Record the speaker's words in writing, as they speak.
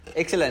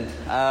Excellent.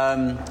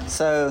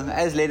 So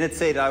as Leonard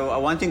said, I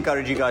want to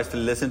encourage you guys to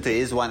listen to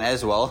his one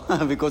as well,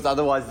 because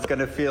otherwise it's going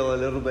to feel a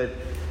little bit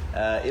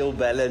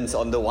ill-balanced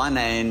on the one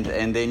hand,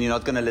 and then you're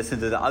not going to listen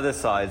to the other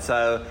side.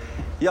 So,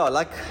 yeah,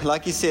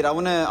 like he said, I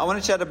want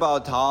to chat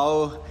about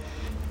how,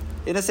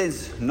 in a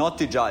sense, not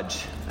to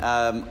judge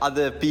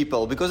other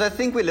people, because I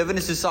think we live in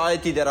a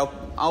society that our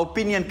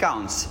opinion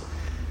counts.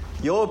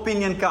 Your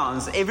opinion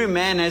counts. Every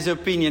man has an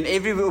opinion.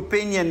 Every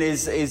opinion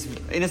is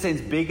in a sense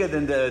bigger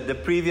than the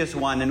previous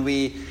one, and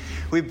we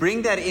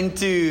bring that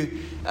into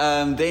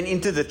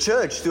the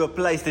church, to a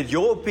place that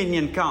your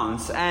opinion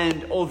counts.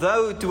 And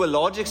although to a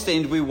large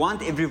extent we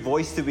want every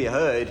voice to be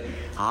heard,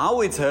 how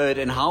it's heard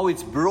and how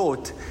it's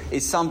brought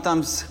is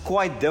sometimes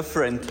quite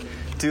different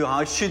to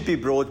how it should be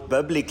brought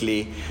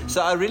biblically.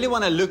 So I really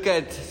want to look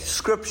at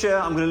Scripture.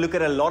 I'm going to look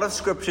at a lot of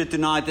Scripture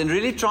tonight and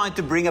really try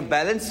to bring a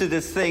balance to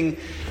this thing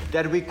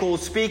that we call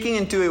speaking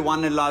into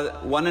one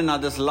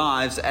another's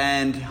lives,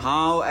 and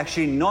how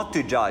actually not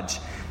to judge.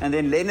 And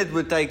then Leonard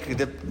would take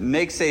the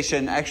next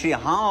session, actually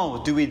how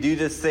do we do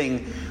this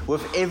thing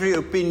with every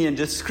opinion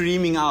just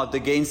screaming out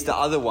against the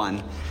other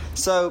one.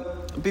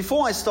 So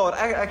before I start,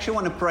 I actually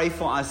want to pray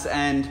for us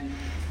and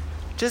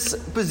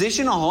just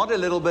position our heart a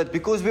little bit,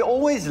 because we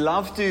always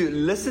love to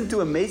listen to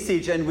a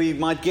message and we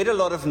might get a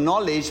lot of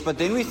knowledge, but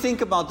then we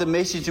think about the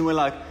message and we're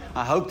like,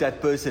 I hope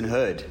that person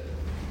heard.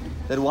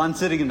 That one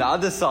sitting on the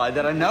other side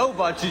that I know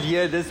about should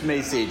hear this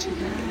message.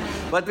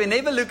 But we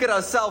never look at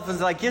ourselves and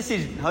it's like, yes,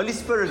 Holy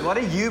Spirit, what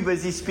are you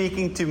busy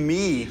speaking to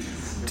me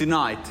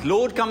tonight?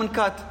 Lord, come and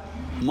cut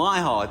my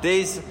heart.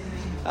 There's,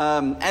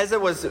 as I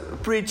was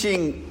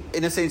preaching,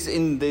 in a sense,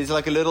 there's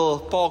like a little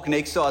park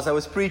next to us. I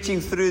was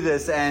preaching through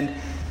this, and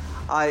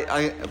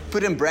I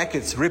put in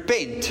brackets,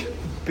 repent.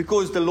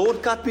 Because the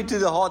Lord cut me to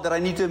the heart that I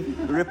need to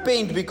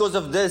repent because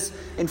of this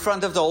in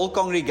front of the whole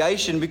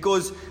congregation,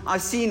 because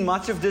I've seen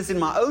much of this in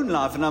my own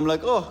life, and I'm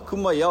like, oh,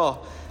 kumbaya,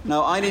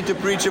 now I need to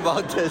preach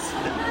about this.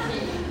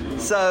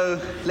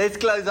 So let's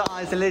close our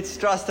eyes and let's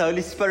trust the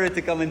Holy Spirit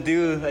to come and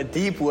do a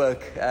deep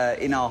work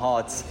in our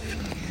hearts.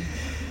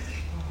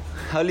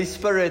 Holy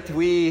Spirit,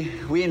 we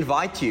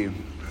invite you.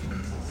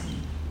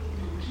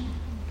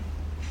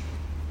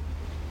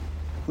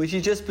 Would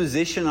you just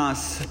position our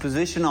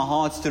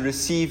hearts to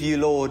receive you,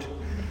 Lord?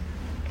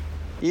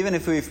 Even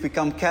if we've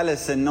become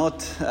callous and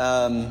not,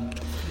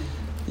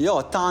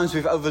 at times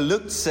we've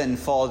overlooked sin,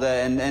 Father,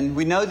 and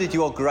we know that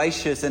you are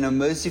gracious and a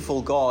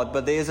merciful God,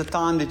 but there's a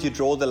time that you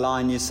draw the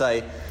line, you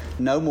say,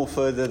 no more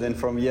further than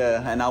from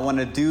here, and I want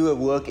to do a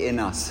work in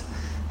us.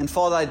 And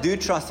Father, I do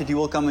trust that you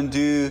will come and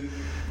do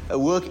a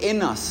work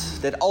in us,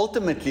 that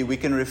ultimately we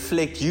can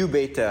reflect you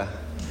better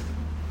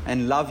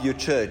and love your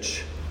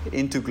church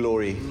into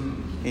glory.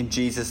 In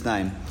Jesus'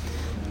 name.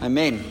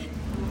 Amen.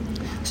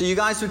 So you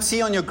guys would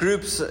see on your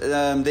groups,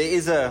 there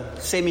is a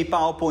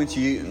semi-PowerPoint.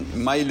 You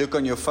may look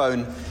on your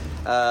phone.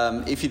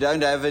 If you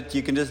don't have it,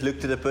 you can just look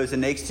to the person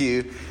next to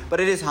you.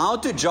 But it is how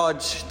to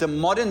judge the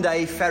modern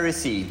day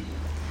Pharisee.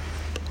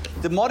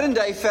 The modern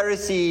day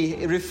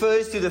Pharisee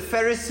refers to the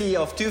Pharisee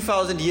of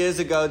 2,000 years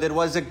ago. That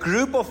was a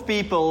group of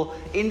people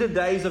in the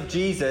days of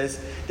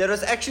Jesus. That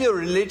was actually a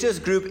religious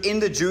group in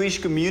the Jewish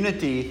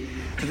community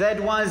that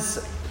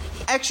was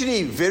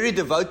actually very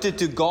devoted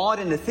to God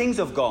and the things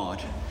of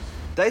God.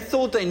 They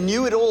thought they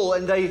knew it all,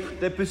 and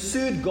they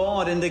pursued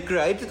God, and they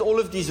created all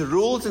of these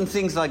rules and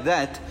things like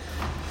that.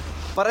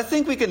 But I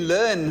think we can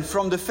learn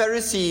from the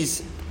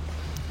Pharisees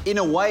in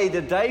a way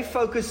that they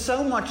focused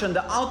so much on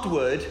the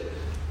outward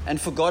and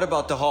forgot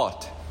about the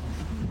heart.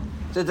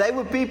 That they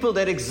were people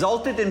that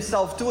exalted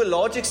themselves to a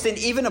large extent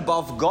even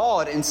above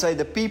God, and say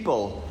the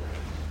people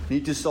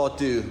need to start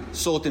to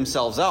sort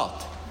themselves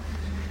out.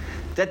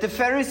 That the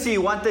Pharisee,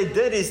 what they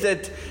did is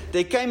that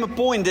there came a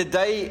point that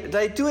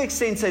they to an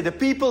extent say the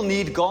people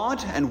need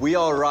God and we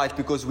are right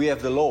because we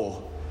have the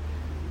law.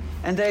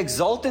 And they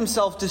exalt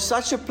themselves to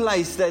such a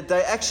place that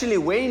they actually,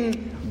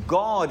 when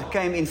God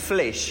came in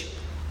flesh,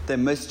 they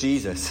missed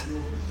Jesus.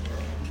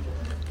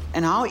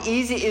 And how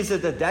easy is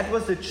it that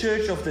was the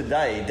church of the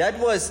day? That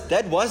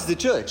was the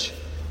church.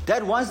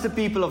 That was the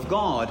people of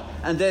God.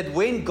 And that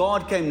when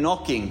God came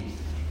knocking,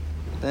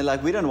 they're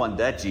like, we don't want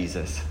that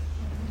Jesus.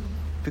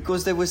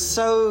 Because they were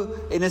so,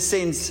 in a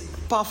sense,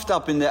 puffed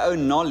up in their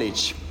own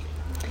knowledge.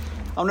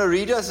 I'm going to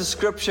read us a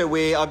scripture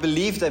where I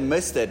believe they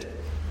missed it.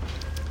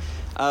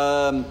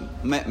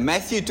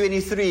 Matthew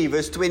 23,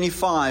 verse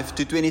 25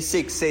 to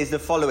 26 says the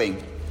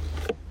following.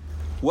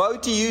 Woe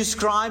to you,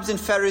 scribes and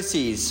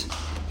Pharisees,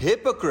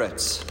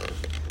 hypocrites,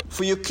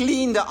 for you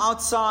clean the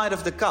outside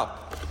of the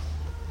cup.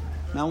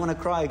 Now I want to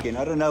cry again.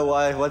 I don't know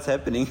what's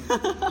happening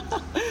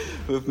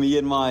with me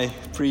and my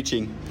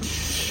preaching.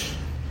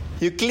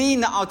 You clean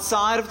the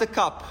outside of the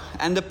cup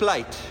and the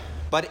plate,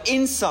 but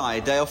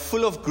inside they are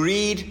full of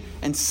greed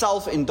and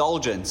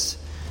self-indulgence.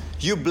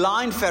 You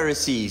blind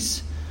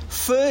Pharisees,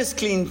 first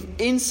clean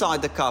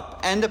inside the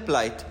cup and the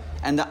plate,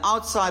 and the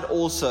outside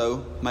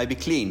also may be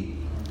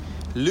clean.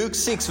 Luke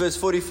 6 verse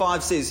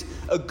 45 says,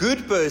 a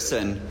good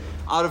person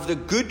out of the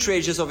good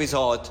treasures of his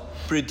heart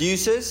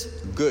produces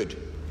good.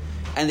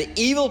 And the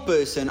evil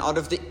person out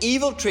of the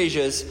evil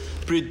treasures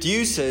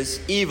produces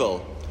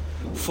evil.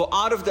 For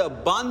out of the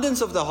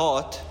abundance of the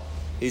heart,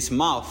 his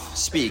mouth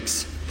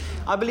speaks.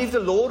 I believe the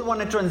Lord want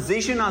to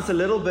transition us a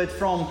little bit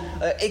from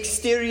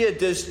exterior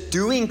just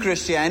doing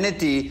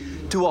Christianity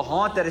to a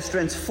heart that is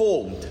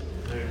transformed.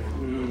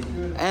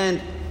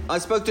 And I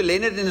spoke to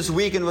Leonard in this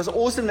week, and it was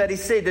awesome that he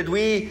said that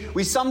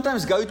we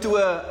sometimes go to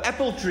an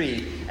apple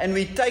tree and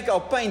we take our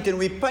paint and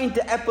we paint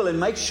the apple and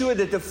make sure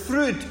that the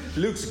fruit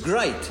looks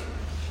great.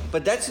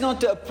 But that's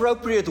not the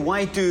appropriate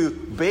way to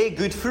bear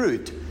good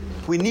fruit.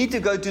 We need to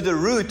go to the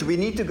root. We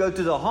need to go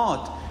to the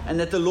heart. And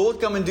that the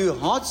Lord come and do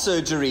heart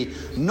surgery,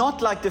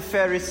 not like the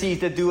Pharisees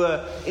that do,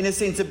 in a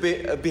sense, a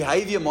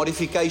behavior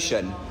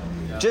modification.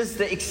 Just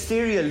the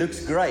exterior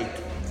looks great,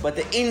 but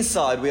the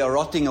inside we are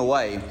rotting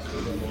away.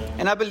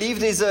 And I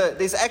believe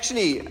there's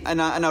actually, and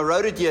I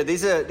wrote it here,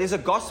 there's a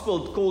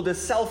gospel called the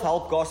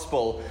self-help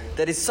gospel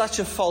that is such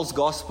a false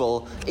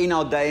gospel in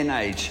our day and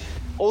age.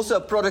 Also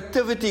a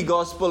productivity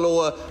gospel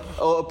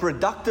or a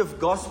productive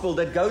gospel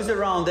that goes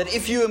around that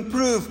if you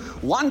improve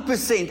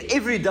 1%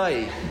 every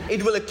day,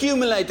 it will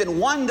accumulate and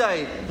one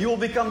day you will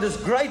become this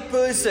great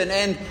person.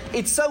 And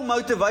it's so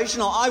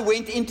motivational. I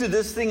went into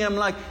this thing and I'm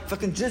like, if I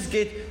can just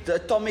get the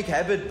atomic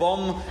habit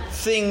bomb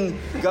thing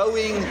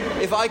going,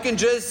 if I can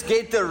just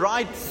get the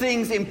right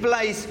things in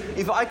place,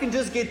 if I can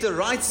just get the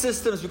right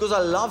systems, because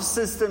I love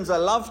systems, I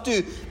love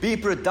to be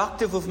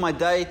productive with my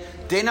day,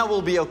 then I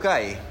will be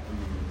okay.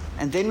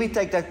 And then we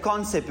take that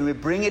concept and we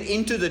bring it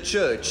into the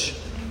church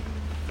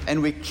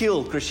and we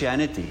kill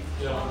Christianity.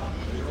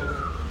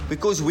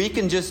 Because we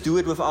can just do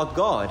it without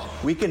God.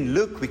 We can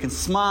look, we can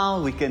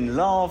smile, we can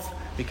laugh,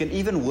 we can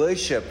even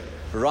worship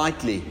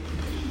rightly.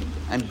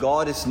 And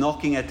God is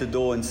knocking at the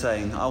door and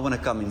saying, I want to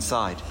come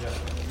inside.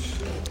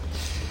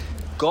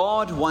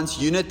 God wants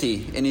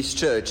unity in His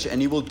church,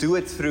 and He will do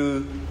it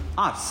through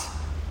us.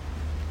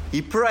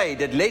 He prayed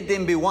that let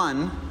them be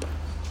one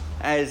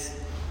as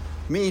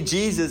me,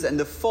 Jesus, and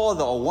the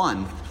Father are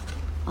one.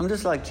 I'm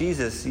just like,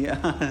 Jesus, yeah,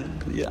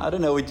 I don't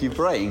know what you're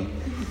praying.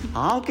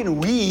 How can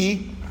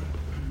we,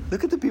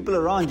 look at the people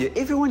around you.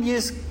 Everyone here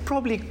is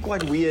probably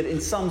quite weird in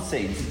some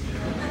sense.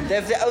 They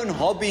have their own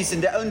hobbies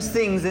and their own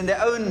things and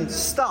their own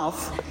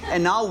stuff.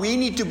 And now we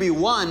need to be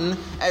one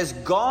as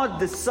God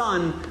the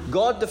Son,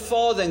 God the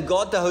Father, and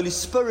God the Holy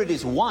Spirit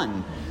is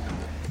one.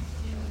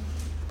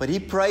 But He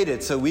prayed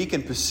it so we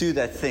can pursue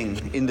that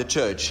thing in the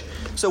church.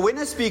 So when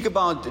I speak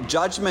about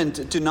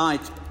judgment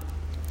tonight,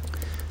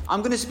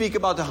 I'm going to speak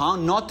about how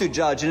not to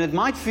judge. And it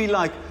might feel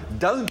like,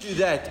 don't do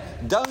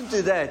that, don't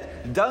do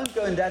that, don't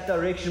go in that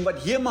direction. But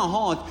hear my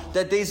heart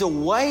that there's a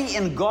way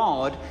in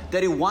God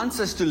that He wants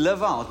us to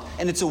live out.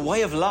 And it's a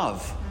way of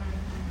love.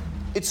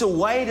 It's a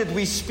way that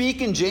we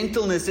speak in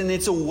gentleness. And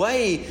it's a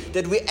way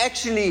that we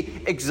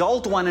actually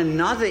exalt one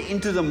another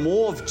into the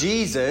more of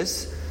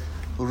Jesus,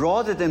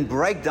 rather than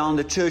break down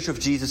the church of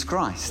Jesus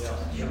Christ.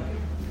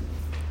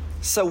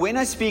 So when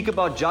I speak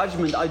about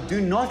judgment, I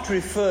do not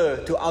refer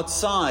to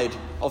outside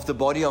of the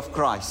body of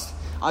Christ.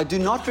 I do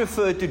not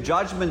refer to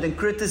judgment and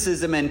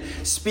criticism and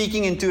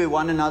speaking into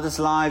one another's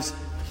lives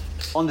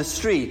on the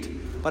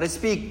street. But I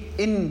speak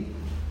in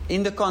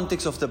the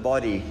context of the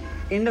body,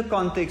 in the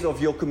context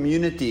of your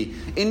community,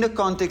 in the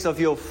context of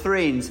your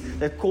friends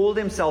that call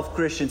themselves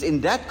Christians. In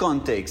that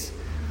context,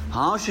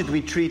 how should we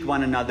treat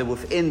one another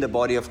within the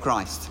body of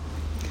Christ?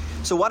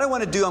 So what I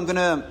want to do, I'm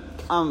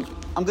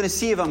going to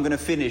see if I'm going to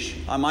finish.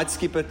 I might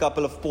skip a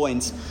couple of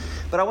points.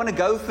 But I want to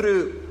go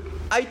through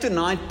 8 to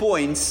 9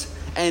 points.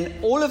 And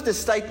all of the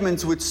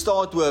statements would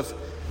start with,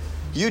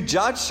 you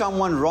judge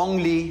someone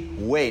wrongly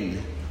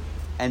when?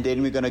 And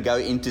then we're going to go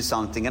into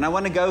something. And I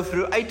want to go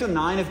through 8 or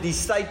 9 of these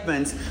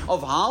statements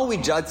of how we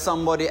judge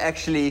somebody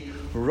actually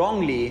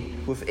wrongly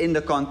within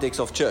the context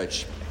of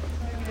church.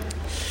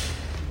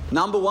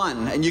 Number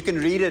 1, and you can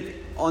read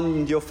it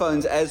on your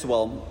phones as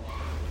well.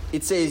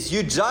 It says,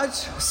 you judge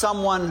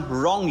someone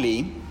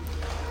wrongly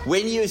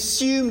when you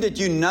assume that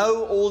you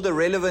know all the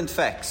relevant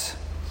facts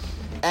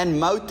and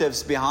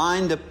motives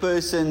behind a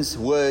person's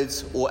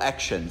words or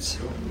actions.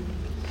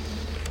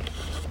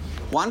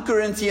 1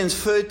 Corinthians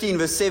 13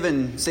 verse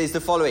 7 says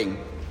the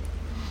following.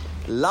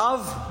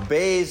 Love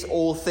bears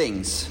all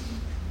things,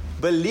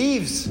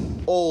 believes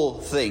all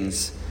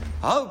things,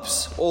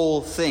 hopes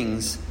all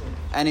things,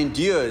 and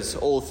endures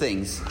all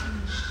things.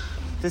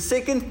 The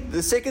second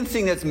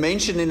thing that's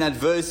mentioned in that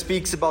verse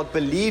speaks about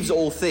believes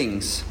all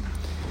things.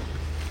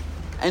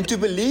 And to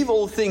believe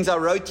all things, I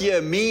wrote here,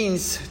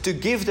 means to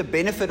give the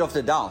benefit of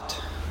the doubt.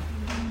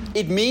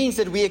 It means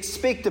that we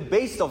expect the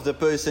best of the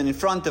person in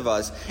front of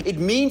us. It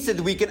means that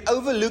we can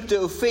overlook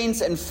the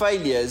offense and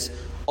failures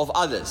of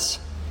others.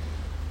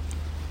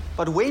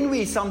 But when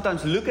we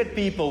sometimes look at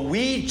people,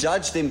 we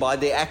judge them by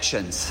their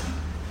actions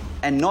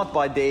and not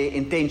by their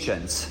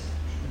intentions.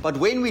 But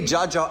when we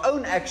judge our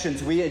own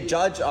actions, we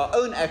judge our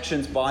own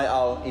actions by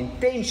our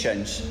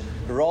intentions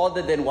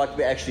rather than what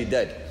we actually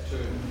did.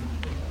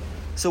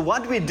 So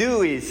what we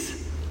do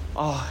is,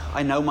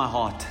 I know my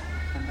heart.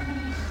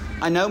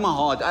 I know my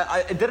heart.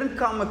 It didn't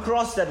come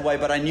across that way,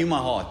 but I knew my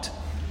heart.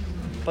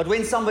 But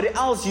when somebody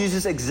else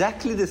uses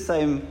exactly the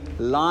same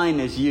line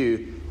as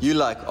you, you're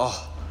like,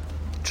 oh,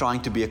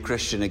 trying to be a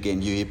Christian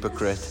again, you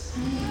hypocrite.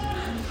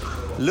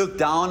 Look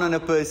down on a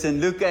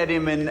person, look at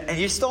him, and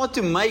you start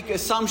to make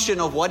assumption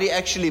of what he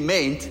actually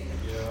meant,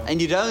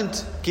 and you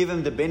don't give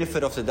him the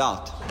benefit of the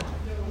doubt.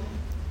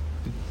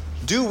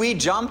 Do we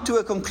jump to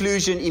a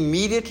conclusion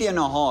immediately in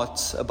our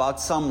hearts about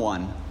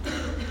someone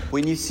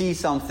when you see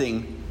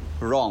something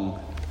wrong?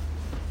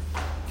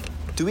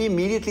 Do we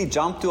immediately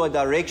jump to a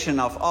direction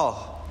of,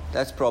 oh,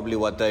 that's probably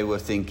what they were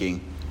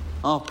thinking.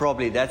 Oh,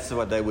 probably that's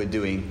what they were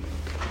doing.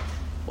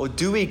 Or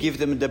do we give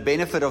them the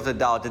benefit of the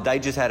doubt that they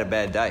just had a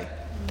bad day?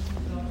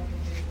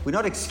 We're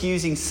not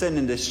excusing sin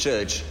in this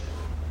church.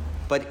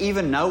 But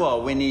even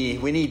Noah, when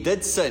he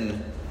did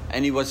sin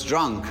and he was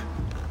drunk,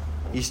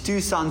 his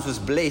 2 sons was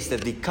blessed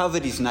that he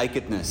covered his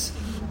nakedness.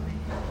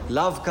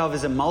 Love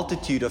covers a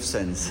multitude of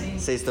sins,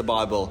 says the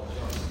Bible.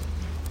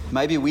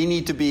 Maybe we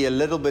need to be a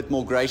little bit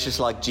more gracious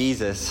like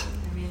Jesus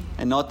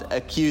and not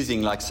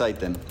accusing like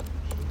Satan.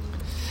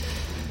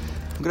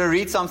 I'm going to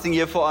read something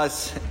here for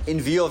us in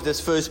view of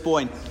this first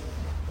point.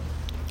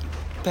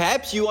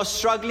 Perhaps you are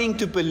struggling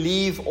to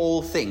believe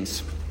all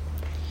things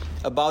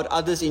about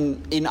others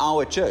in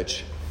our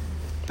church.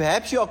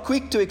 Perhaps you are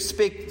quick to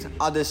expect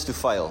others to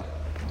fail.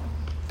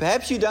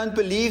 Perhaps you don't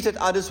believe that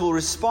others will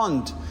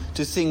respond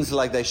to things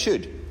like they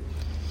should.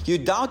 You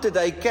doubt that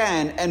they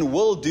can and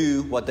will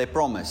do what they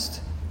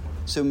promised.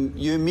 So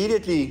you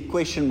immediately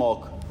question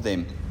mark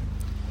them.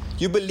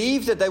 You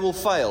believe that they will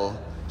fail.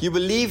 You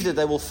believe that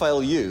they will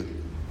fail you.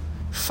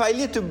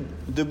 Failure to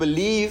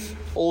believe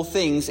all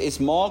things is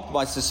marked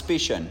by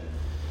suspicion.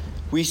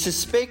 We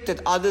suspect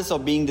that others are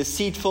being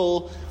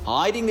deceitful,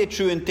 hiding their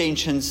true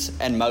intentions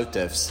and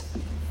motives.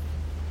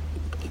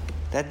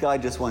 That guy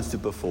just wants to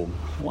perform.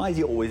 Why is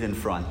he always in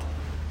front?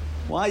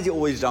 Why is he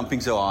always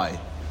jumping so high?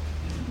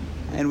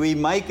 And we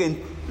make, in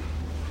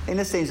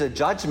a sense, a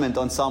judgment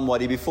on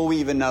somebody before we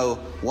even know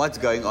what's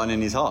going on in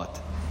his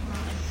heart.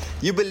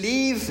 You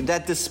believe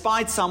that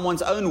despite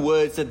someone's own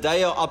words that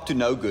they are up to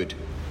no good.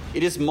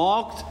 It is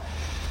marked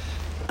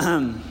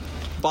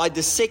by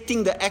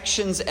dissecting the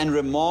actions and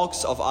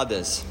remarks of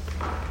others.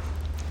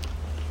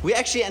 We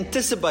actually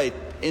anticipate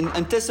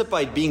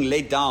being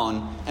let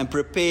down and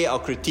prepare our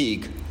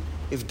critique.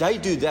 If they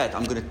do that,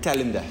 I'm going to tell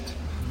him that.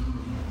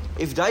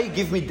 If they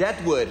give me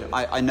that word,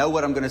 I know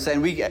what I'm going to say.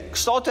 And we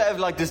start to have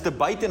like this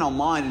debate in our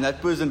mind, and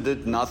that person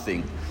did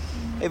nothing.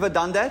 Ever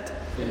done that?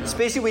 Yeah.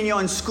 Especially when you're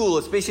in school,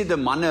 especially the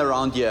manne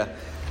around here.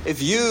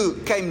 If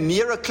you came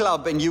near a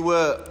club and you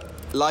were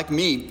like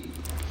me,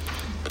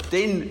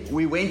 then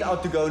we went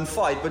out to go and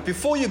fight. But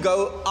before you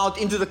go out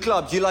into the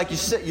clubs,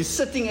 you're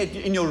sitting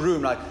in your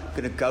room, like, I'm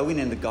going to go in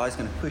and the guy's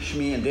going to push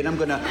me, and then I'm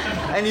going to...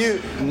 And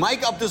you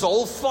make up this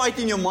whole fight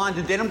in your mind,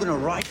 and then I'm going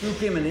to right hook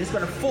him, and then he's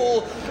going to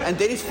fall, and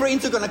then his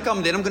friends are going to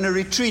come, then I'm going to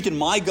retreat, and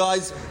my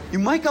guys... You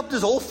make up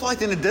this whole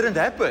fight, and it didn't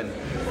happen.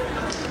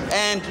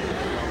 And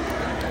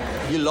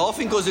you're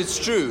laughing because it's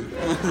true.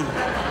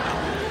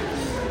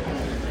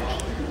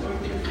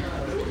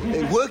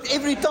 It worked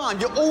every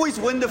time. You always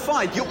win the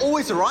fight. You're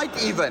always right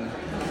even.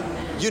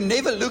 You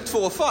never looked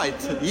for a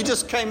fight. He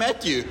just came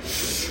at you.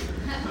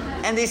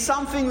 And there's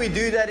something we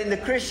do that in the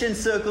Christian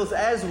circles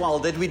as well,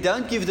 that we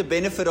don't give the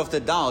benefit of the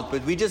doubt,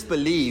 but we just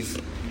believe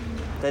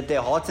that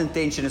their heart's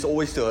intention is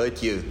always to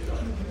hurt you.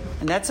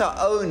 And that's our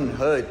own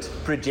hurt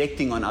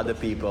projecting on other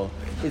people.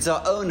 It's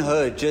our own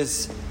hurt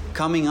just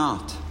coming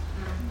out.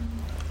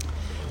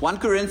 1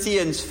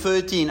 Corinthians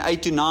 13,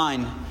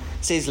 8-9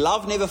 says,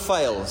 love never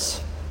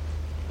fails.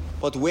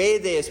 But where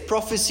there is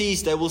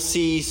prophecies, they will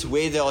cease.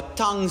 Where there are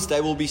tongues,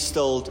 they will be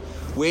stilled.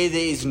 Where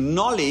there is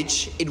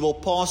knowledge, it will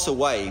pass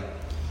away.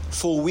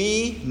 For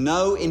we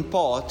know in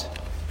part,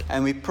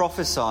 and we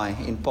prophesy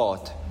in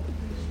part.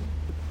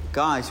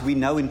 Guys, we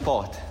know in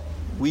part.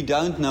 We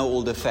don't know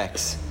all the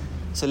facts.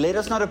 So let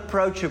us not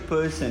approach a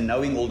person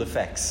knowing all the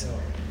facts.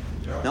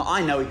 Now,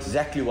 I know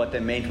exactly what they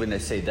meant when they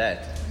said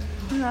that.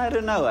 I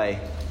don't know,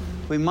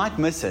 We might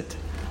miss it.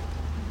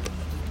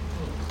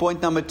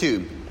 Point number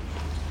 2.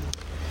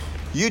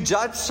 You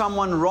judge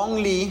someone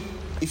wrongly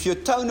if your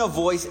tone of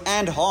voice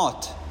and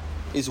heart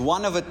is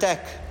one of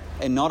attack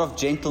and not of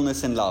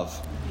gentleness and love.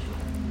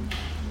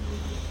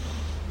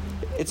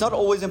 It's not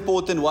always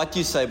important what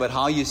you say, but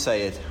how you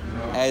say it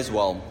as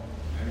well.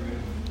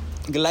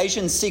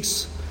 Galatians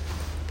 6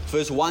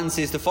 verse 1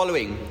 says the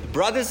following.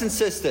 Brothers and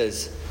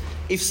sisters,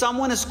 if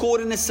someone is caught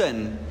in a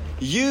sin,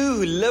 you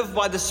who live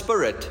by the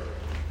Spirit,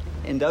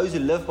 and those who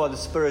live by the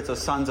Spirit are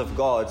sons of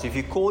God. So if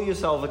you call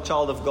yourself a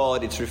child of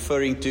God, it's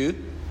referring to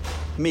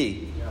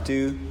me,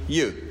 to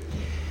you.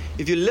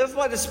 If you live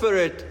by the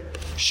Spirit,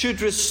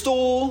 should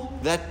restore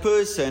that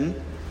person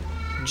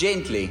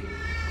gently.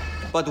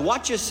 But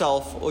watch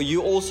yourself, or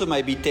you also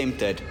may be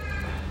tempted.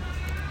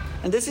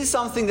 And this is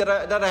something that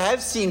I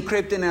have seen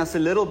crept in us a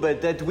little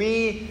bit, that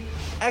we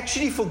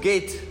actually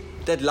forget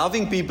that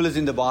loving people is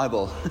in the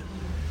Bible.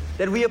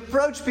 That we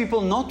approach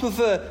people not with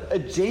a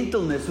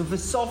gentleness, with a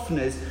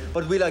softness,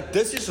 but we're like,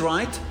 this is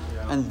right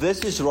and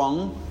this is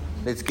wrong.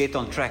 Let's get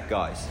on track,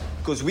 guys.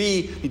 because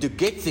we need to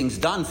get things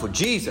done for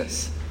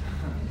Jesus.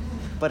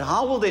 But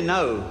how will they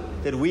know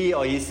that we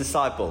are His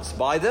disciples?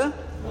 By the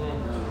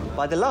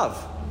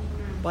love.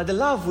 By the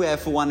love we have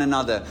for one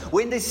another.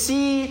 When they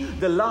see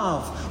the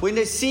love, when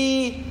they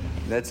see,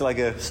 that's like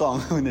a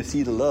song, when they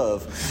see the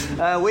love.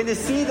 When they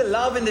see the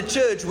love in the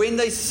church, when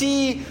they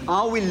see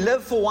how we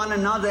live for one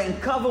another and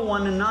cover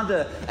one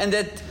another, and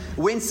that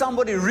when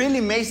somebody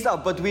really messed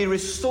up, but we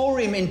restore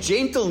him in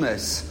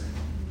gentleness.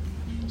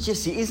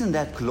 Yes, isn't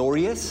that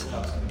glorious?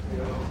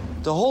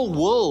 The whole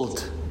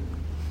world,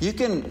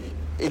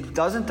 it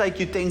doesn't take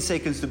you 10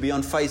 seconds to be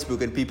on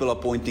Facebook and people are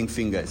pointing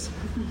fingers.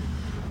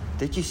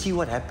 Did you see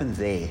what happened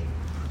there?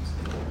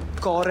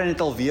 Karen het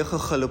alweer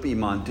gegil op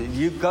iemand.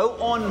 You go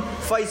on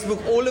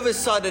Facebook all of a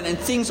sudden and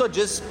things are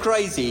just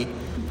crazy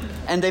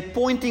and they're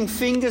pointing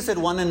fingers at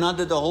one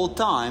another the whole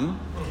time.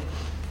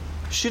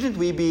 Shouldn't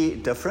we be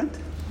different?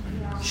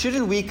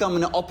 Shouldn't we come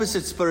in the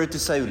opposite spirit to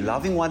say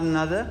loving one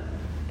another?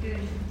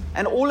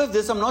 And all of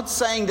this, I'm not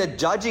saying that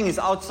judging is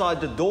outside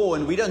the door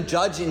and we don't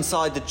judge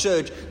inside the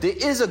church. There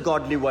is a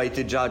godly way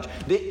to judge.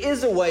 There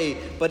is a way,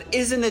 but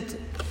isn't it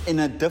in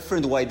a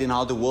different way than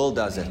how the world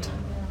does it?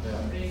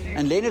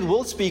 And Leonard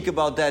will speak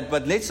about that,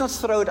 but let's not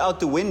throw it out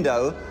the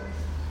window,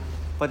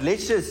 but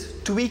let's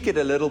just tweak it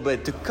a little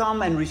bit to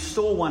come and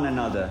restore one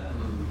another.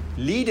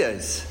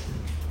 Leaders,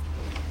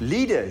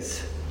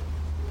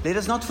 let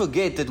us not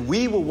forget that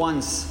we were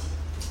once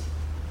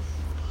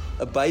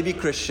a baby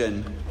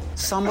Christian.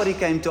 Somebody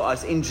came to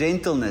us in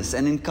gentleness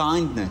and in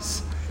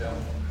kindness.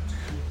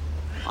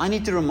 I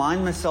need to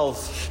remind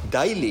myself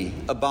daily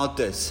about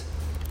this.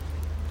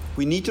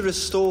 We need to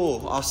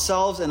restore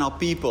ourselves and our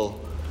people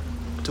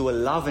to a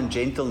love and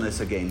gentleness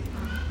again.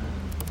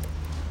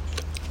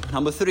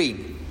 Number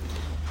 3.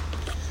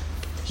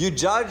 You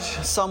judge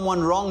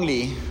someone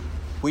wrongly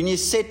when you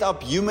set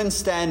up human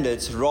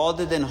standards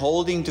rather than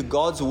holding to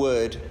God's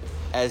word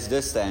as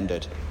the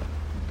standard.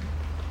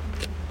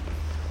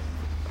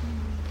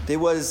 There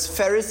was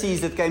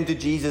Pharisees that came to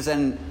Jesus,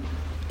 and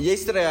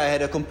yesterday I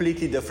had a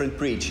completely different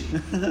preach.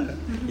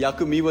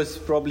 Yakumi was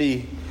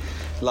probably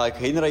like,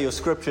 Henre, your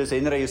scriptures,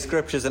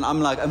 and I'm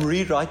like, I'm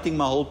rewriting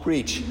my whole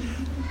preach.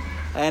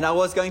 And I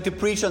was going to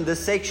preach on this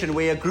section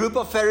where a group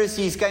of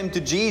Pharisees came to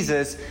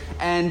Jesus,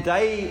 and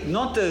they,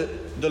 not the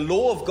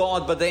law of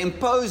God, but they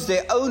imposed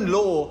their own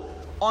law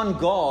on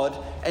God.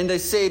 And they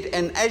said,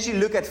 and as you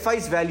look at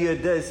face value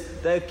at this,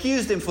 they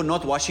accused him for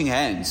not washing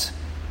hands.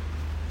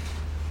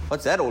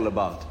 What's that all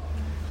about?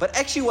 But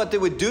actually what they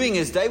were doing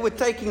is they were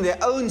taking their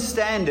own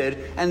standard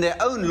and their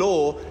own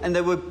law, and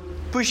they were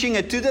pushing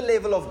it to the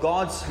level of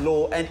God's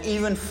law and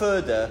even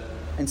further,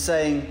 and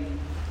saying,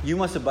 you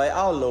must obey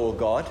our law,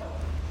 God.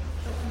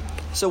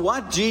 So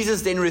what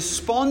Jesus then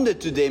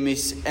responded to them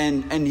is,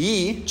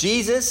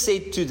 Jesus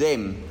said to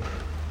them,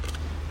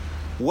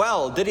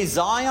 well, did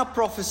Isaiah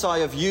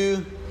prophesy of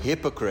you,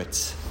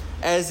 hypocrites,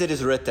 as it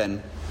is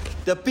written,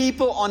 the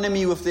people honor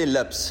me with their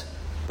lips,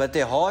 but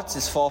their hearts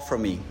is far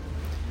from me.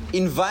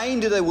 In vain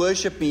do they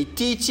worship me,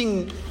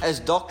 teaching as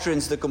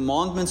doctrines the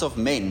commandments of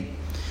men.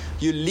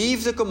 You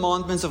leave the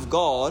commandments of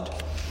God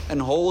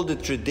and hold the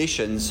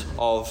traditions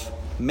of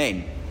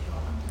men.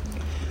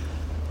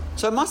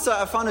 So I must say,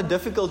 I found it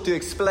difficult to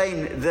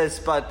explain this,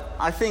 but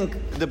I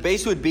think the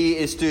best would be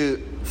is to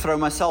throw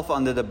myself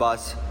under the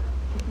bus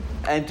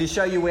and to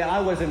show you where I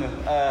was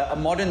a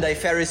modern day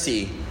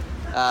Pharisee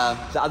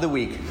the other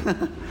week.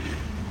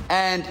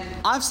 And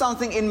I have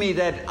something in me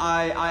that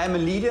I am a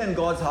leader in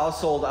God's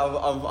household.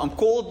 I'm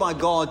called by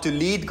God to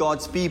lead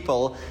God's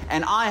people,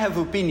 and I have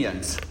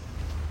opinions.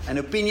 And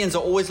opinions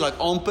are always like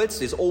armpits.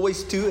 There's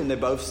always two, and they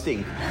both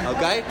stink.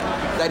 Okay?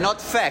 They're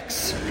not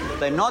facts.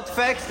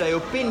 They're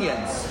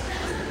opinions.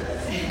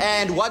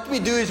 And what we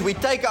do is we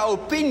take our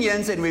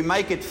opinions and we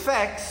make it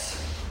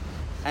facts.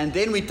 And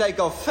then we take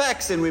our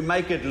facts and we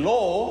make it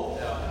law.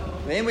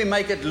 Then we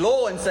make it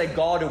law and say,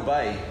 God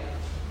obey.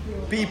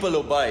 People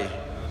obey.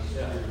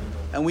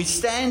 And we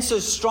stand so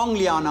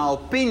strongly on our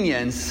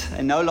opinions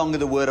and no longer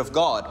the word of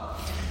God.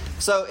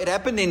 So it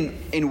happened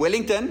in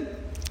Wellington.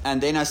 And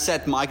then I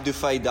sat Mike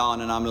Dufay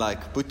down and I'm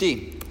like,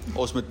 Boetie,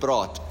 ons moet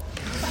praat.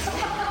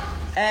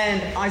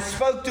 And I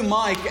spoke to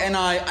Mike and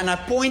I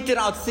pointed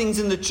out things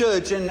in the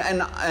church,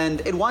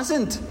 and it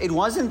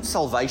wasn't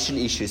salvation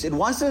issues. It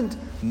wasn't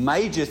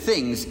major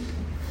things.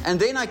 And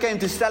then I came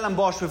to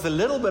Stellenbosch with a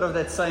little bit of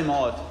that same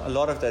heart, a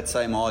lot of that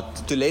same heart,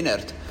 to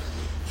Leonard.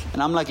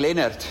 And I'm like,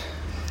 Leonard,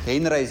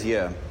 Henre is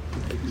here.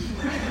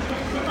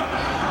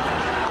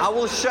 I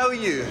will show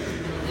you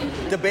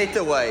the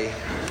better way.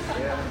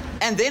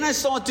 And then I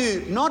start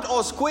to not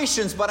ask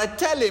questions, but I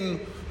tell him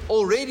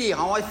already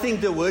how I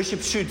think the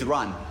worship should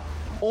run.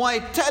 Or I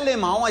tell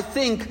him how I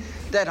think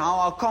that how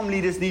our comm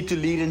leaders need to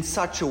lead in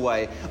such a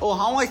way. Or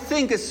how I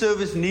think a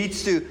service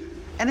needs to.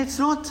 And it's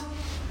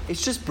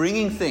just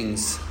bringing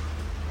things.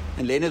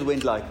 And Leonard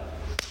went like.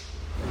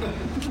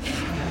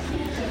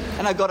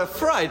 And I got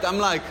afraid. I'm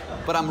like,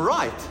 but I'm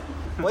right.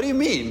 What do you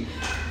mean?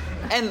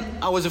 And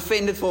I was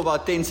offended for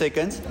about 10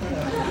 seconds.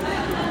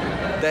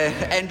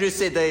 Andrew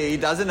said he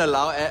doesn't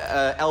allow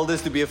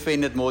elders to be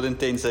offended more than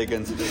 10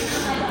 seconds.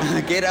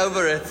 Get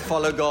over it,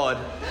 follow God.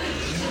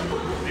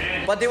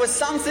 But there was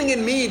something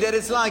in me that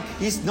is like,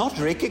 he's not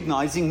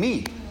recognizing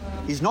me.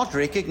 He's not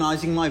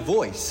recognizing my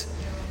voice.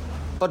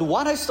 But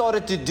what I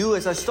started to do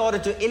is I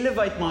started to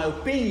elevate my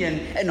opinion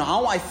and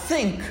how I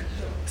think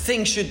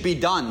things should be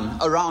done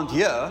around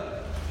here,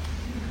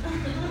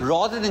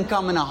 rather than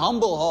come in a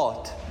humble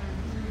heart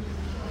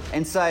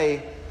and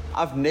say,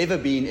 I've never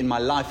been in my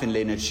life in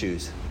Leonard's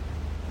shoes.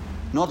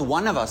 Not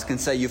one of us can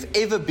say you've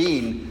ever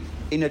been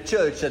in a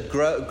church that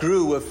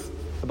grew with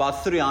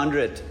about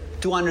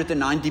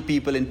 290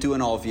 people in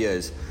 2.5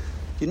 years.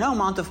 You know the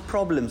amount of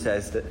problems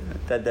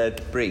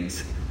that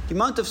brings. The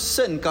amount of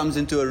sin comes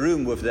into a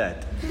room with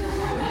that.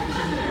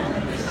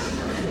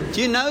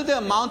 Do you know the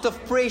amount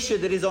of pressure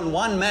that is on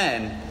one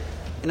man?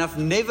 And I've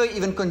never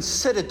even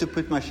considered to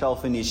put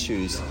myself in his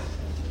shoes.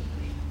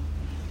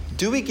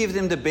 Do we give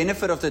them the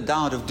benefit of the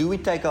doubt, or do we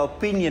take our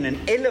opinion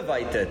and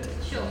elevate it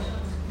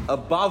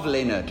above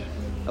Leonard,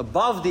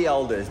 above the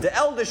elders? The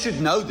elders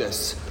should know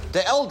this.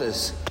 The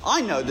elders,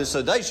 I know this,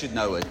 so they should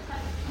know it.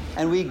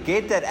 And we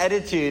get that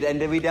attitude,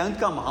 and then we don't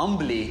come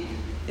humbly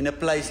in a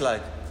place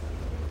like,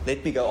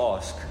 let me go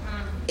ask.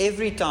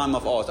 Every time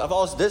I've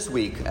asked this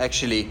week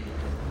actually,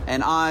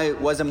 and I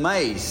was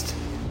amazed.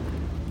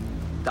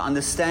 The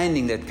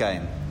understanding that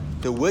came,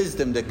 the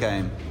wisdom that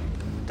came,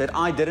 that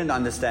I didn't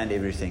understand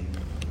everything.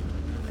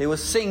 There were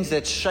things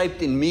that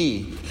shaped in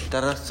me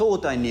that I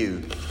thought I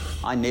knew.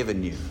 I never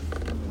knew.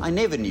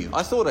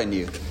 I thought I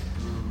knew.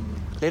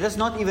 Let us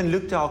not even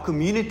look to our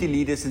community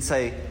leaders and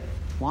say,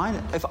 why?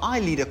 If I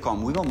lead a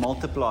comm, we will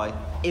multiply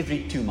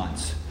every 2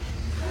 months.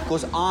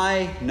 Because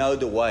I know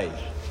the way.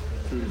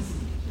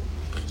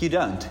 You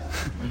don't.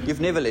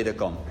 You've never led a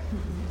comm.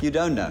 You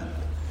don't know.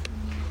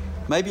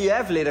 Maybe you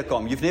have led a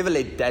comm. You've never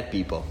led that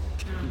people.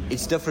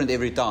 It's different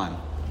every time.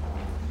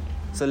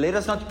 So let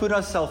us not put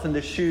ourselves in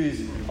the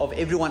shoes of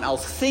everyone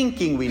else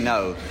thinking we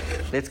know.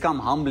 Let's come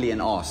humbly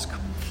and ask.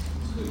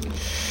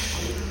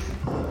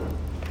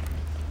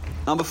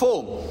 Number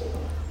 4.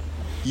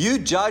 You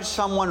judge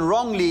someone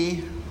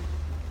wrongly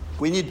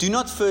when you do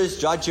not first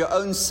judge your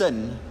own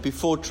sin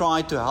before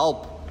trying to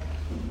help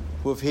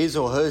with his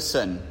or her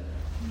sin.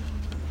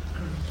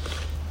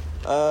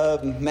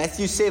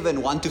 Matthew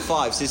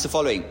 7:1-5 says the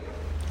following.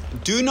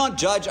 Do not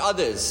judge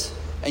others,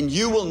 and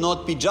you will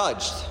not be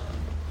judged.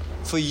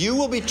 For you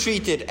will be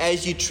treated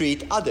as you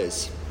treat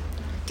others.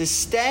 The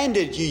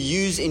standard you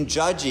use in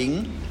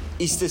judging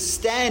is the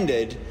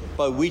standard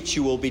by which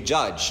you will be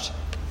judged.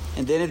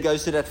 And then it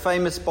goes to that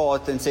famous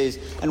part and says,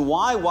 and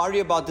why worry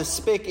about the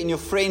speck in your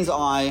friend's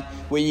eye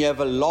when you have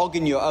a log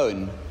in your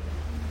own?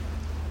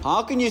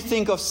 How can you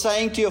think of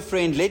saying to your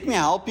friend, let me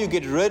help you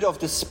get rid of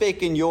the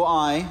speck in your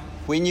eye,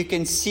 when you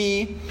can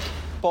see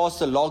past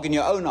the log in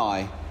your own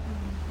eye?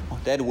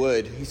 That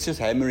word, he's just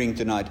hammering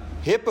tonight.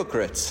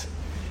 Hypocrites.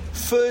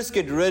 First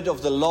get rid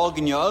of the log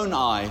in your own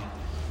eye.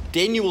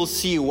 Then you will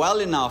see well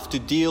enough to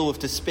deal with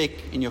the speck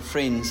in your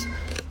friend's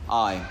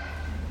eye.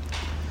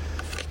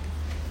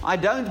 I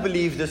don't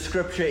believe the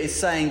scripture is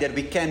saying that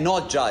we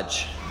cannot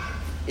judge.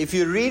 If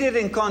you read it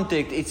in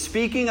context, it's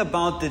speaking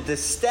about that the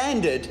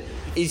standard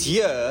is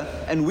here,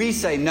 and we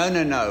say, no.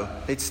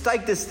 Let's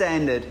take the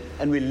standard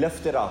and we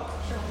lift it up.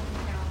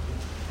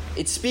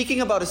 It's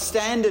speaking about a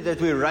standard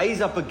that we raise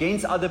up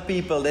against other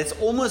people that's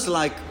almost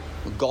like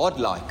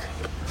godlike.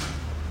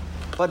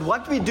 But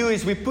what we do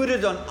is we put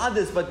it on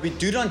others, but we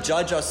do not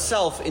judge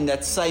ourselves in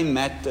that same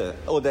matter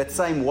or that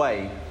same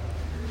way.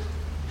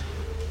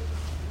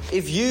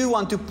 If you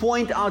want to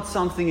point out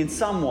something in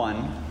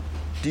someone,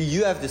 do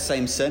you have the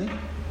same sin?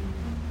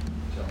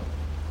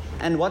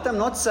 And what I'm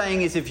not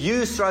saying is if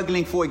you're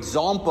struggling, for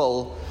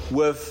example,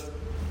 with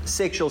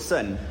sexual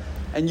sin,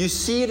 and you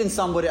see it in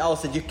somebody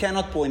else that you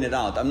cannot point it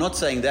out. I'm not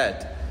saying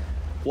that.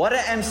 What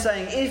I am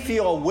saying, if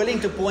you are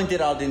willing to point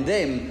it out in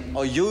them,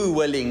 are you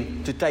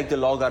willing to take the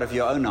log out of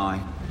your own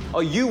eye?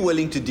 Are you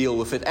willing to deal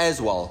with it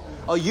as well?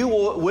 Are you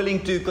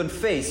willing to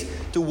confess,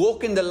 to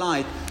walk in the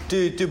light,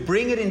 to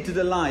bring it into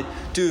the light,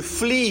 to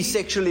flee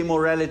sexual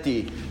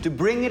immorality, to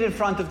bring it in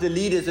front of the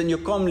leaders and your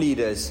comm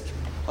leaders?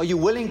 Are you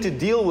willing to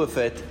deal with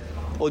it?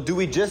 Or do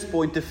we just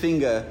point the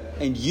finger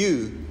and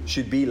you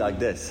should be like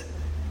this?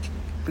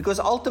 Because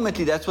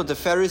ultimately that's what the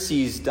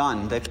Pharisees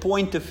done. They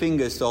point the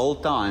fingers the whole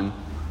time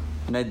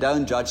and they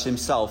don't judge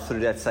themselves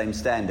through that same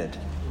standard.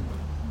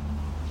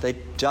 They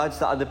judge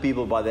the other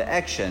people by their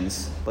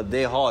actions, but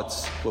their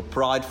hearts were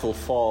prideful,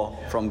 far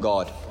from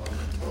God.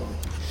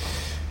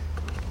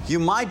 You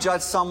might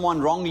judge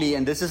someone wrongly,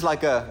 and this is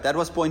that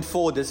was point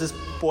 4, this is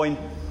point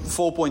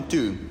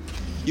 4.2.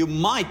 You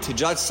might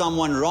judge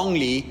someone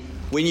wrongly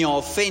when you are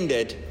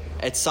offended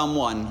at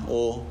someone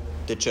or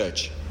the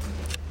church.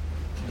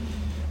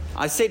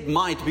 I said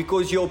might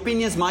because your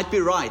opinions might be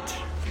right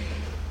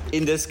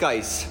in this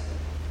case,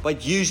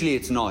 but usually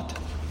it's not.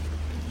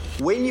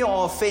 When you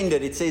are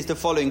offended, it says the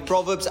following,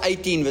 Proverbs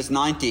 18 verse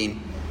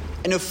 19,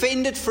 an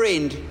offended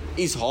friend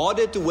is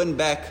harder to win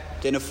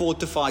back than a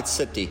fortified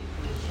city.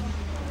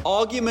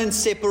 Arguments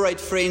separate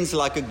friends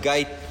like a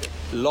gate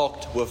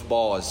locked with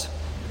bars.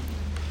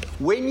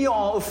 When you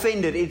are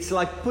offended, it's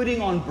like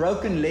putting on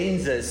broken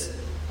lenses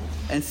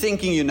and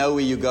thinking you know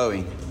where you're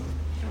going.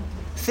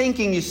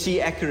 Thinking you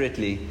see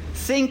accurately.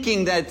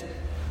 Thinking that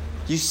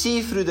you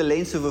see through the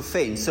lens of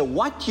offense. So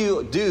what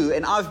you do,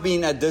 and I've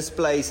been at this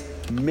place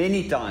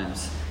many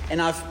times,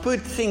 and I've put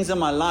things in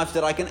my life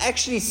that I can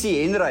actually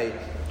see, Henre,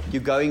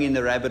 you're going in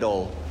the rabbit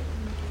hole.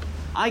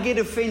 I get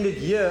offended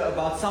here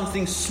about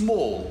something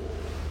small.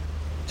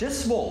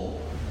 Just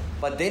small.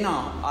 But then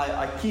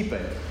I keep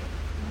it.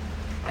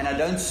 And I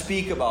don't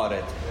speak about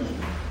it.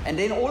 And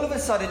then all of a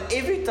sudden,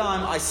 every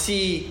time I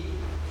see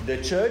the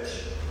church,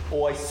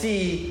 or I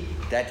see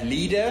that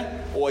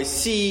leader, or I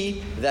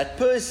see that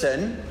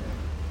person,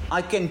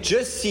 I can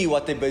just see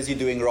what they're busy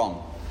doing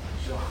wrong.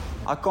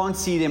 I can't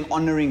see them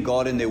honoring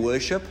God in their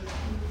worship.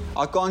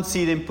 I can't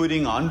see them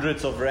putting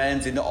hundreds of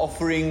rands in the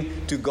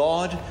offering to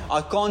God.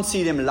 I can't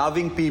see them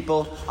loving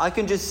people. I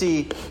can just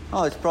see,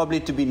 it's probably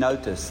to be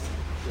noticed.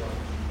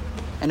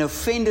 An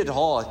offended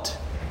heart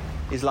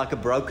is like a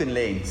broken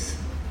lens.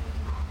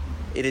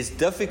 It is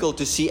difficult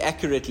to see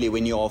accurately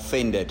when you are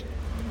offended.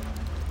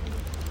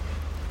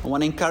 I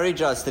want to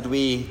encourage us that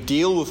we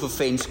deal with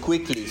offense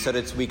quickly so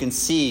that we can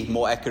see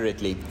more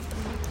accurately.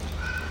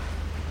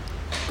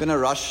 I'm going to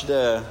rush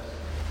the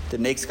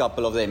next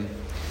couple of them.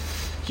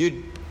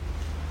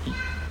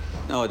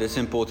 That's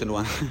an important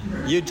one.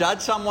 You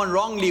judge someone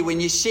wrongly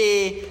when you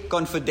share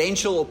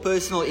confidential or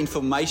personal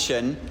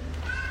information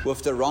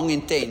with the wrong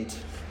intent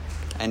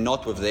and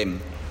not with them.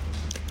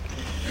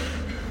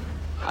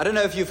 I don't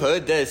know if you've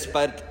heard this,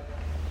 but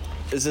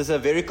this is a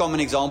very common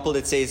example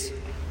that says,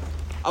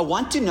 I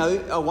want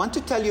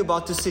to tell you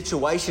about the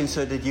situation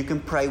so that you can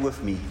pray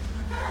with me.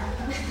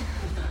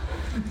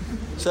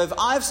 So if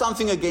I have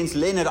something against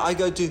Leonard, I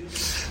go to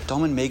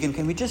Tom and Megan,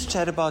 can we just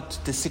chat about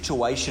the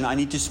situation? I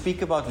need to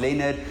speak about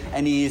Leonard,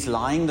 and he is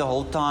lying the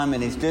whole time,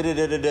 and he's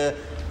da-da-da-da-da.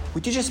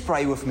 Would you just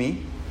pray with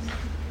me?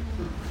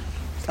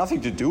 It's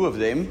nothing to do with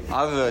them.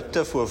 I have a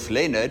tiff with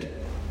Leonard,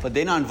 but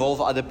then I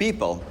involve other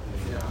people.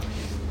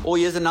 Or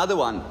here's another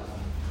one.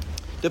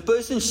 The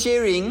person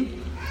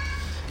sharing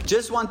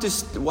just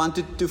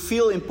wanted to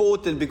feel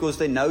important because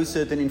they know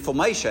certain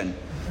information.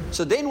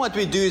 So then what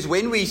we do is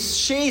when we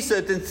share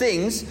certain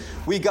things,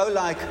 we go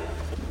like,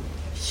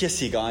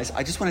 yes, you guys,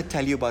 I just want to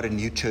tell you about a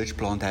new church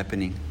plant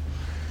happening.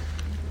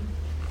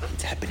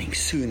 It's happening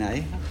soon,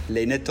 eh?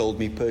 Leonard told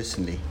me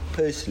personally.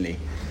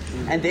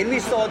 And then we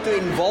start to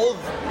involve,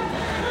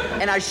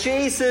 and I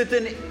share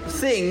certain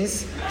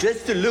things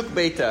just to look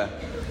better.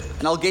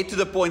 And I'll get to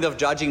the point of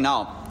judging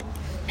now.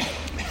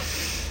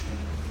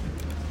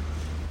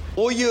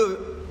 Or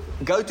you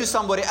go to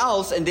somebody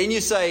else and then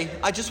you say,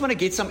 I just want to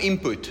get some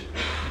input.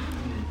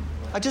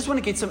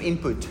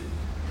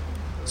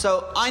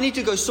 So I need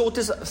to go sort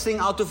this thing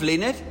out of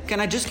Leonard. Can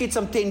I just get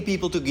some 10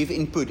 people to give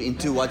input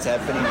into what's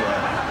happening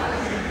here?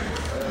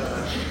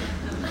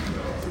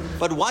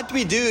 But what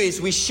we do is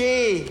we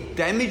share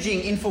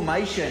damaging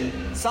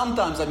information.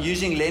 Sometimes I'm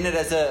using Leonard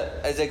as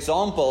an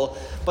example.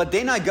 But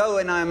then I go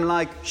and I'm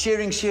like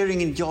sharing,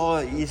 and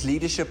his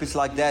leadership is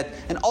like that.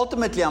 And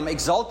ultimately I'm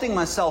exalting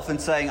myself and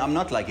saying, I'm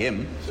not like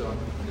him.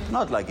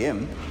 Not like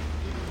him.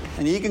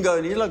 And he can go,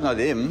 and he's like not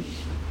him.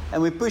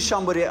 And we push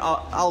somebody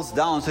else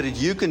down so that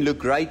you can look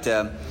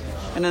greater.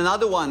 And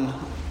another one,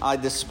 I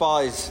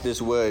despise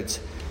these words.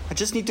 I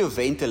just need to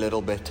vent a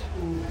little bit.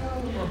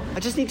 I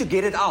just need to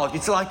get it out.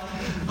 It's like,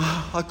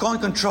 I can't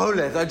control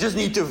it. I just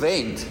need to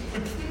vent.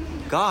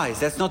 Guys,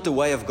 that's not the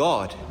way of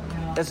God.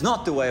 That's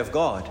not the way of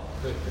God.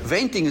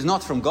 Venting is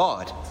not from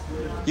God.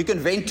 You can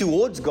vent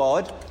towards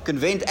God, you can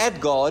vent at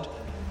God,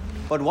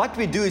 but what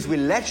we do is we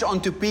latch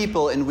onto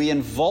people and we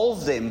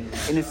involve them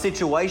in a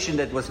situation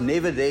that was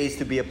never theirs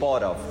to be a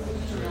part of.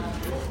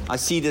 I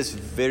see this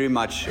very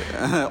much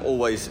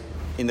always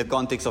in the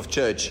context of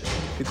church,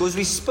 because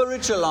we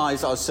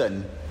spiritualize our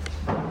sin.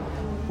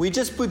 We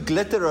just put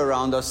glitter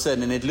around our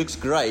sin and it looks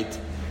great.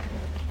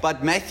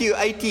 But Matthew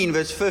 18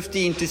 verse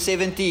 15 to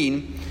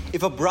 17,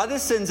 if a brother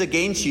sins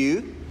against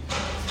you,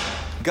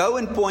 go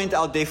and point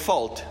out their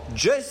fault,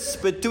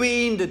 just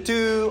between the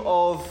two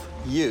of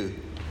you.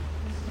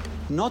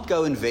 Not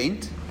go and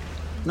vent,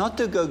 not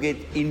to go get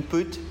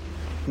input,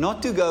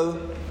 not to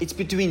go, it's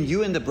between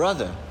you and the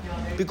brother.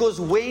 Because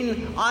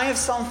when I have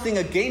something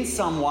against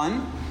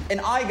someone, and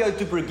I go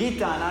to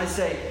Brigitte and I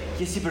say,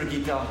 yes,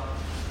 Brigitte,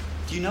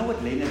 do you know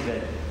what Leonard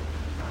did?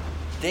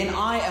 Then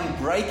I am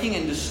breaking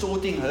and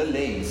distorting her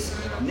lens.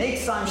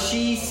 Next time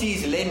she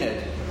sees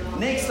Leonard,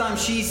 next time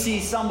she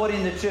sees somebody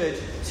in the church,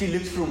 she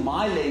looks through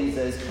my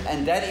lenses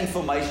and that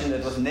information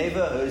that was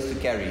never hers to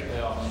carry.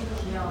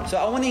 So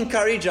I want to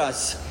encourage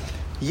us.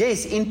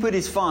 Yes, input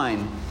is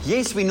fine.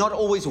 Yes, we're not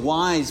always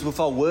wise with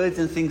our words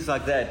and things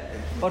like that.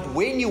 But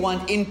when you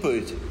want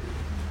input,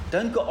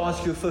 don't go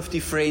ask your 50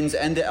 friends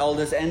and the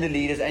elders and the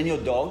leaders and your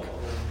dog.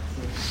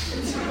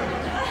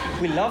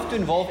 We love to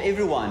involve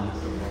everyone.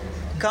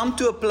 Come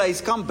to a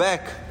place, come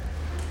back.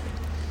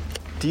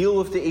 Deal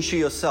with the issue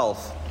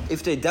yourself.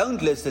 If they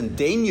don't listen,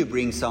 then you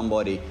bring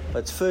somebody. But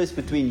it's first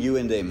between you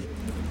and them.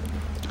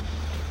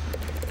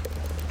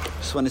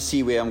 Just want to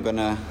see where I'm going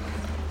to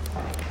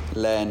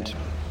land.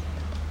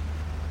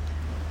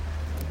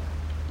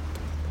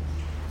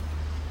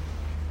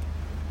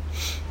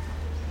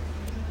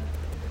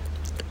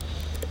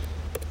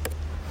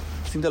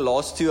 I think the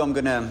last two I'm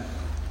gonna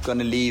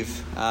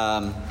leave,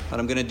 but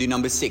I'm gonna do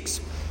number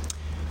 6.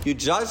 You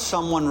judge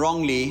someone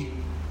wrongly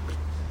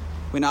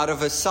when out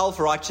of a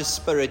self-righteous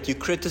spirit you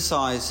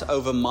criticize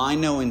over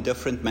minor or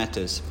indifferent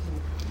matters.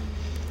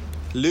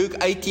 Luke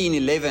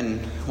 18:11.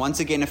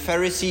 Once again, a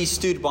Pharisee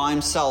stood by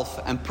himself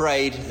and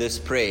prayed this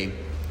prayer: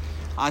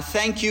 I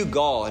thank you,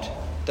 God,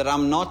 that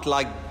I'm not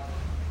like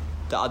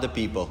the other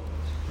people.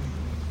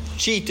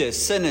 Cheaters,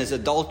 sinners,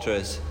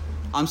 adulterers.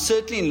 I'm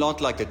certainly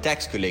not like the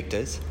tax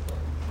collectors.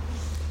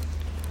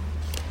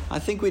 I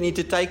think we need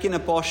to take in a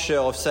posture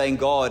of saying,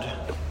 God,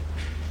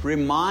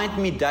 remind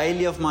me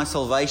daily of my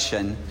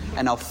salvation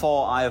and how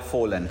far I have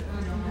fallen.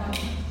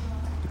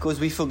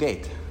 Because we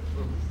forget.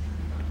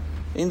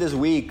 In this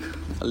week,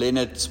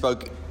 Leonard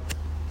spoke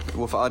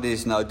without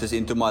his notice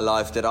into my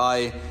life that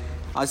I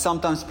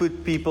sometimes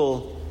put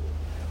people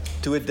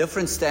to a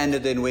different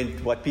standard than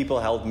what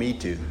people held me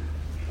to.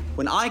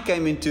 When I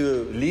came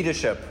into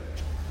leadership,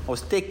 I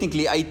was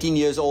technically 18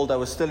 years old. I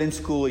was still in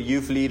school, a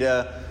youth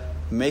leader.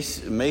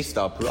 Messed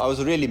up. I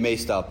was really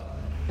messed up,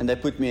 and they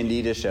put me in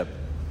leadership.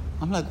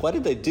 I'm like, what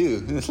did they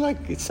do?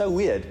 It's so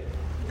weird.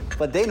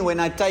 But then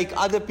when I take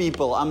other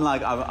people, I'm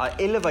like, I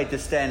elevate the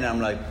standard. I'm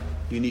like,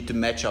 you need to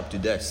match up to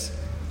this,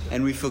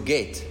 and we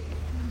forget.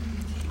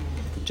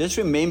 Just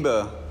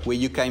remember where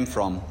you came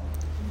from.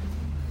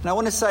 And I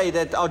want to say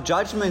that our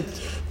judgment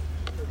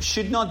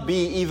should not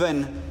be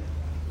even,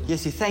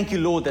 yes, thank you,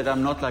 Lord, that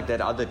I'm not like that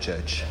other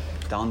church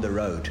down the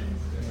road.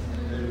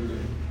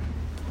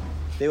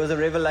 There was a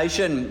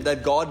revelation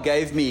that God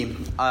gave me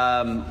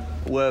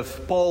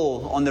with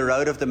Paul on the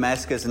road of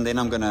Damascus, and then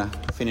I'm going to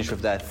finish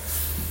with that.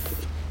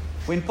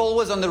 When Paul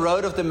was on the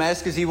road of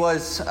Damascus, he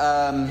was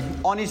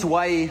on his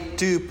way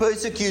to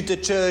persecute the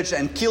church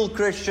and kill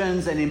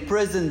Christians and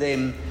imprison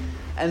them.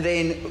 And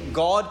then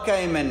God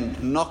came and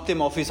knocked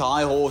him off his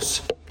high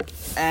horse.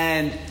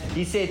 And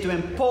he said to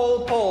him,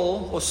 Paul,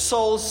 Paul, or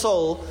Saul,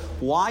 Saul,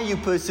 why are you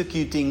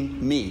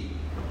persecuting me?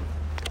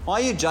 Why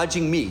are you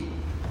judging me?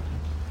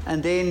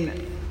 And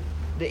then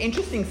the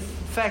interesting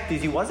fact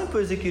is he wasn't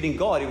persecuting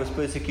God, he was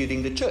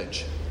persecuting the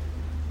church.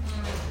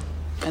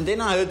 And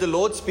then I heard the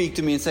Lord speak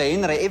to me and say,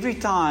 Henre, every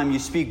time you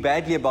speak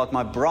badly about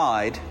my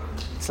bride,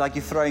 it's like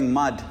you're throwing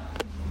mud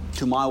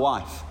to my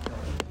wife.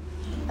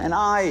 And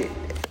I,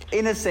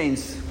 in a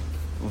sense,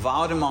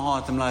 vowed in my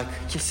heart, I'm like,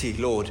 you see,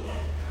 Lord,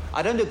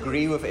 I don't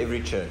agree with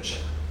every church,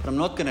 but I'm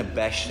not going to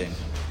bash them.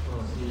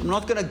 I'm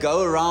not going to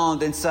go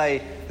around and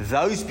say,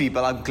 those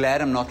people, I'm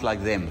glad I'm not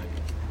like them.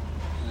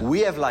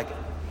 We have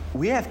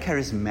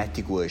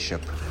charismatic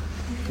worship.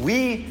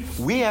 We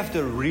have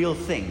the real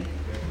thing.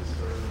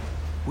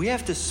 We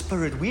have the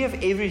Spirit. We have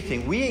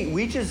everything.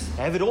 We just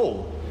have it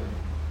all.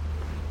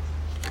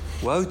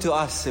 Woe to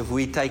us if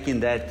we take in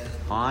that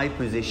high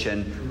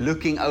position,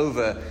 looking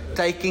over,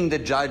 taking the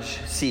judge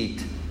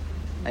seat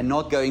and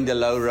not going the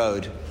low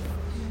road.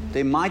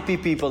 There might be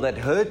people that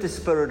heard the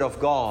Spirit of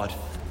God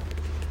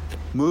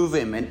move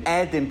him and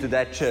add them to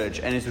that church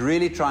and is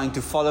really trying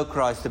to follow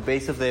Christ the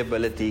best of their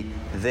ability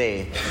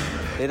there.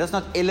 Let us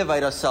not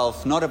elevate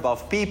ourselves, not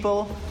above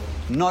people,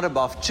 not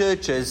above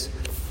churches,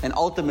 and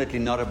ultimately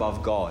not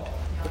above God.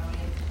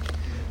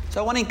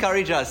 So I want to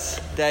encourage us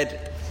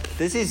that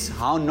this is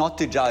how not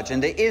to judge,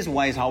 and there is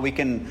ways how we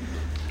can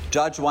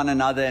judge one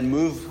another and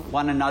move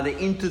one another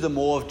into the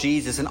more of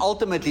Jesus, and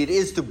ultimately it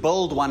is to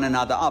build one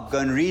another up. Go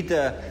and read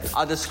the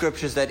other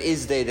scriptures that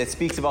is there that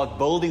speaks about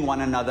building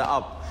one another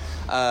up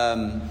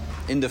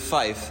in the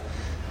faith.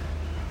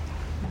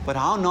 But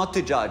how not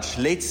to judge?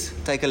 Let's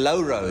take a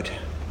low road.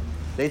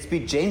 Let's be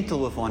gentle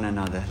with one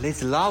another.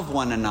 Let's love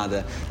one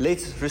another.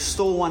 Let's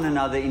restore one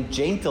another in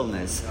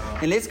gentleness.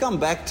 And let's come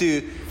back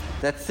to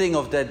that thing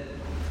of that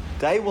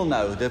they will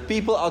know, the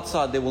people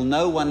outside, they will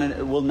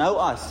know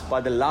us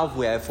by the love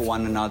we have for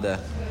one another.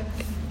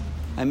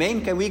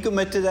 Amen? Can we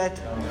commit to that?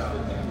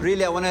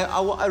 Really,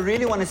 I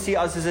really want to see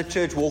us as a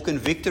church walk in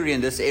victory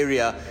in this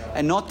area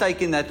and not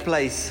take in that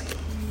place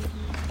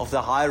of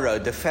the high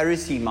road, the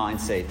Pharisee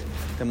mindset,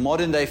 the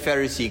modern day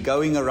Pharisee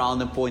going around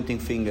and pointing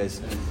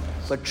fingers,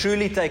 but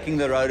truly taking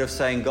the road of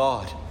saying,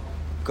 God,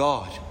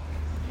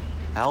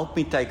 help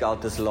me take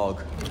out this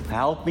log.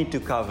 Help me to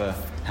cover.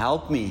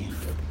 Help me.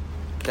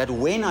 That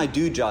when I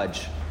do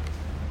judge,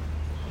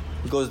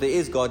 because there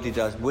is godly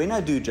judgment, when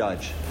I do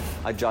judge,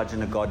 I judge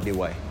in a godly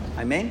way.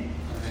 Amen?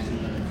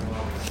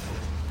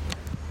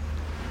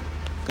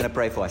 I'm going to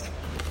pray for us.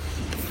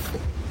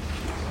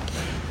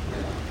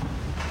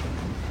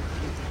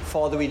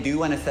 Father, we do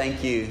want to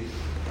thank you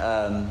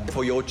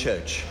for your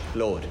church,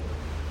 Lord.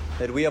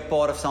 That we are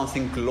part of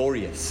something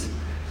glorious.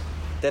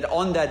 That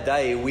on that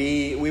day,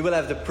 we will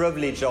have the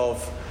privilege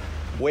of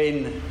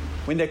when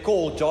they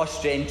call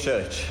Josh Jen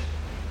Church.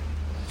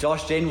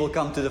 Josh Jen will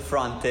come to the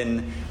front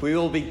and we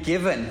will be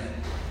given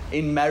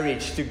in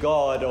marriage to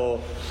God,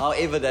 or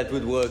however that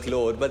would work,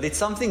 Lord. But it's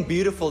something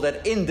beautiful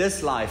that in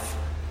this life,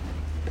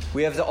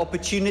 we have the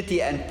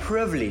opportunity and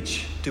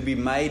privilege to be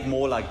made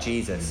more like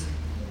Jesus.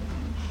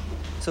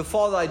 So,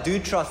 Father, I do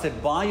trust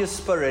that by your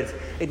Spirit,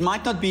 it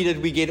might not be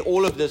that we get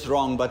all of this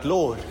wrong, but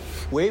Lord,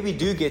 where we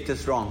do get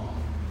this wrong,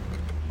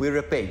 we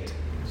repent.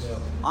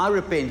 I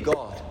repent,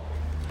 God.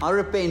 I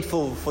repent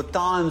for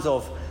times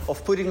of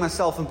putting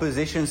myself in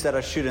positions that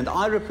I shouldn't.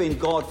 I repent,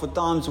 God, for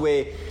times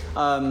where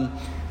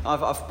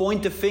I've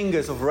pointed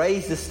fingers, or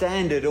raised the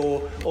standard,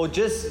 or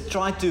just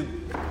tried to,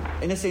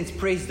 in a sense,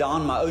 press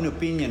down my own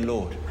opinion,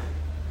 Lord.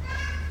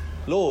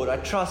 Lord, I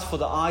trust for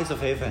the eyes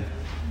of heaven.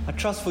 I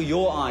trust for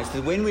your eyes,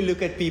 that when we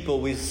look at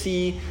people, we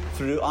see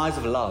through eyes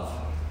of love.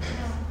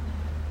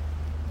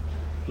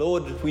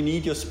 Lord, we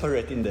need your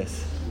Spirit in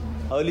this.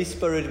 Holy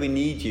Spirit, we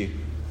need you.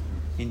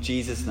 In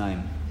Jesus'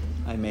 name,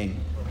 amen.